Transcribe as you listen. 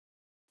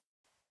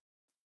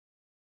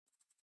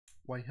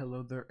Why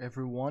hello there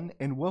everyone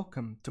and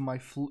welcome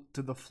to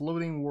to the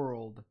floating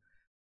world.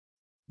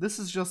 This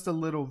is just a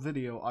little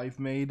video I've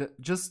made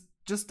just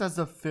as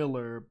a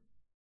filler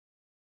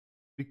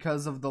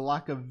because of the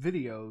lack of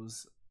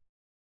videos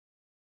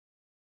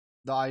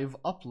that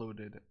I've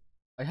uploaded.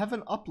 I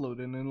haven't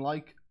uploaded in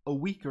like a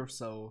week or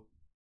so.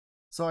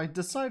 So I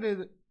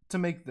decided to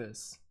make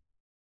this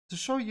to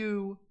show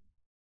you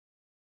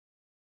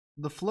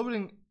a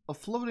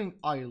floating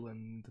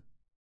island,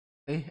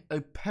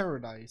 a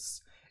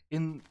paradise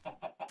in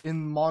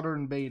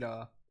modern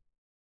beta.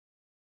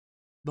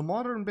 The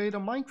modern beta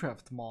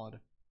Minecraft mod,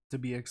 to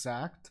be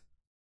exact.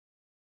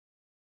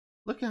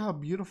 Look at how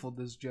beautiful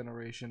this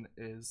generation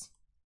is.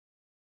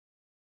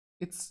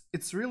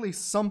 It's really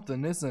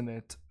something, isn't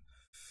it?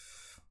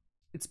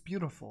 It's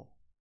beautiful.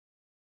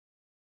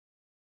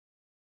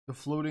 The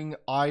floating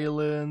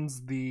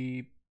islands,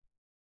 the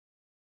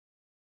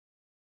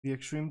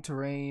extreme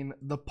terrain,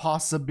 the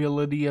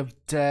possibility of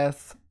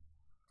death.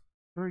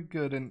 Very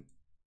good. And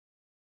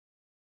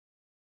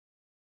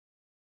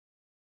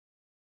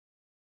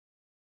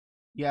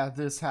yeah,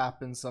 this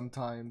happens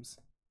sometimes.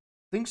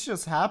 Things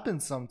just happen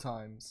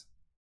sometimes.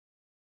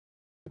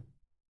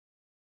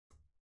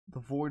 The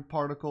void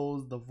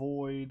particles, the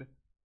void.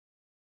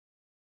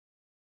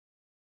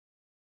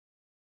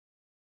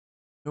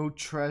 No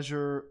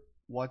treasure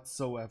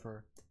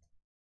whatsoever.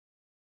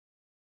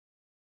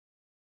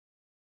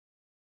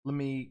 Let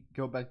me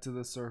go back to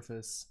the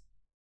surface.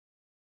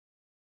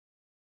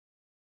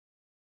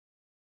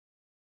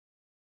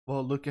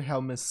 Well, look at how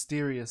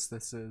mysterious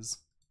this is.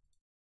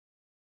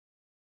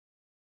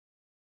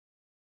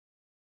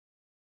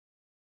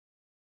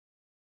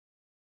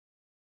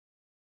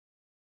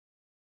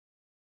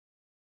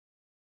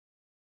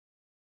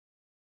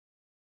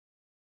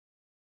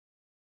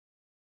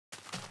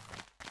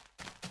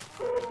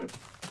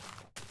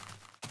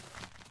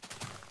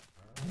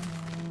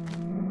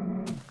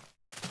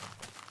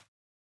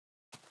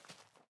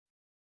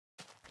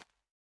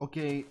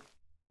 Okay,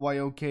 why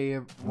okay,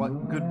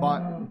 what,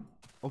 goodbye.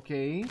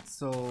 Okay,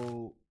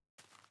 so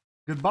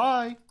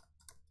goodbye.